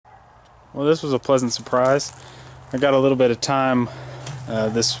Well, this was a pleasant surprise. I got a little bit of time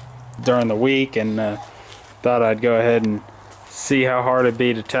during the week, and thought I'd go ahead and see how hard it'd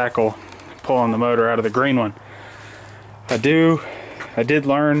be to tackle pulling the motor out of the green one. I did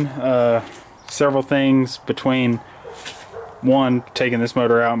learn several things between one, taking this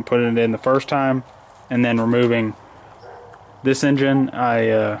motor out and putting it in the first time, and then removing this engine.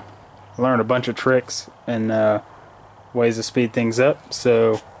 I learned a bunch of tricks and ways to speed things up.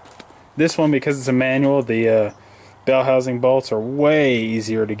 So this one, because it's a manual, the bell housing bolts are way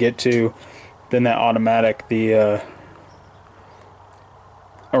easier to get to than that automatic. The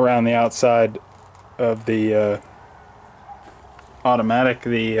around the outside of the automatic,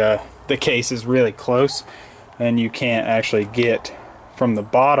 the case is really close, and you can't actually get from the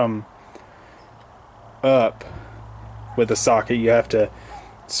bottom up with the socket. You have to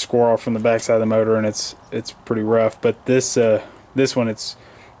squirrel from the backside of the motor, and it's pretty rough. But this one,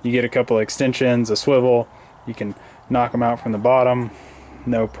 you get a couple of extensions, a swivel, you can knock them out from the bottom,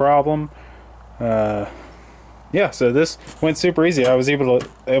 no problem. Yeah, so this went super easy. I was able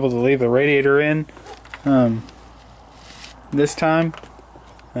to leave the radiator in this time.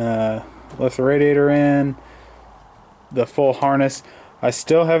 Left the radiator in, the full harness. I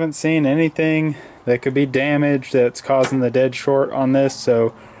still haven't seen anything that could be damaged that's causing the dead short on this,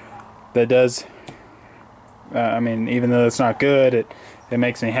 so that does, I mean, even though it's not good, it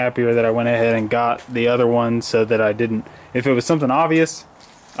makes me happier that I went ahead and got the other one, so that I didn't, if it was something obvious,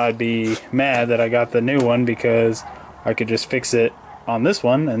 I'd be mad that I got the new one, because I could just fix it on this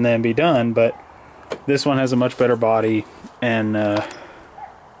one and then be done. But this one has a much better body, and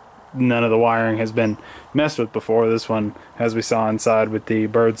none of the wiring has been messed with before. This one, as we saw inside with the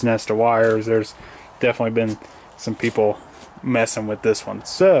bird's nest of wires, there's definitely been some people messing with this one.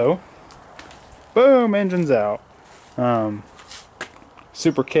 So, boom, engine's out.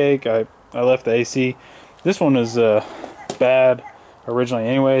 Super cake. I left the AC. This one was bad originally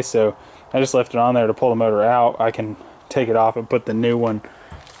anyway, so I just left it on there to pull the motor out. I can take it off and put the new one,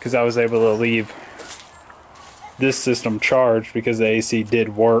 because I was able to leave this system charged because the AC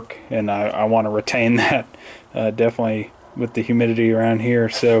did work, and I want to retain that definitely with the humidity around here.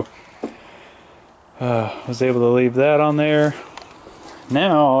 So was able to leave that on there.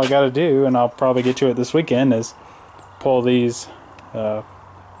 Now all I got to do, and I'll probably get to it this weekend, is pull these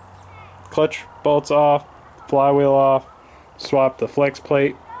clutch bolts off, flywheel off, swap the flex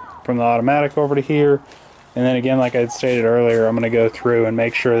plate from the automatic over to here, and then again, like I had stated earlier, I'm going to go through and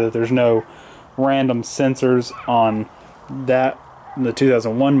make sure that there's no random sensors on the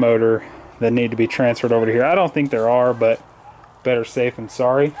 2001 motor that need to be transferred over to here. I don't think there are, but better safe than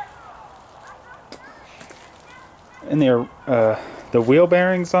sorry. And the wheel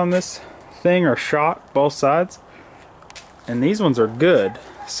bearings on this thing are shot both sides, and these ones are good.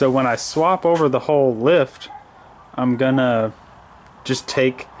 So when I swap over the whole lift, I'm gonna just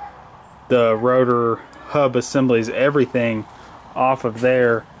take the rotor hub assemblies, everything off of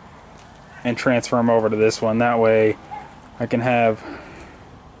there, and transfer them over to this one. That way I can have,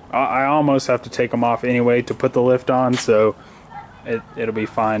 I almost have to take them off anyway to put the lift on, so it'll be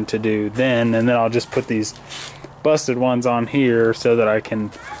fine to do then. And then I'll just put these busted ones on here so that I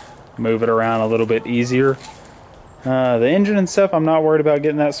can move it around a little bit easier. The engine and stuff, I'm not worried about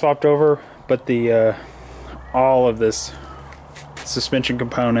getting that swapped over, but the all of this suspension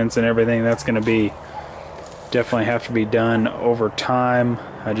components and everything, that's going to be definitely have to be done over time.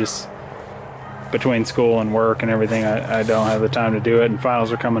 I just, between school and work and everything, I don't have the time to do it, and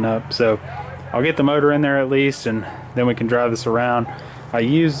finals are coming up. So I'll get the motor in there at least, and then we can drive this around. I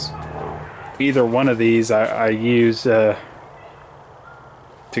use either one of these. I use to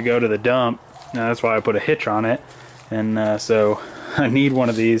go to the dump, and that's why I put a hitch on it. And so I need one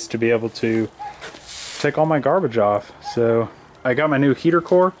of these to be able to take all my garbage off. So I got my new heater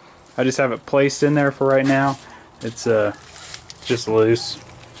core. I just have it placed in there for right now. It's just loose,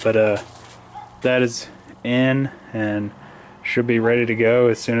 but that is in and should be ready to go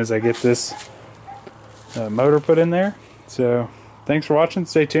as soon as I get this motor put in there. So thanks for watching.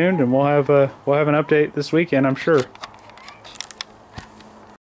 Stay tuned, and we'll have an update this weekend, I'm sure.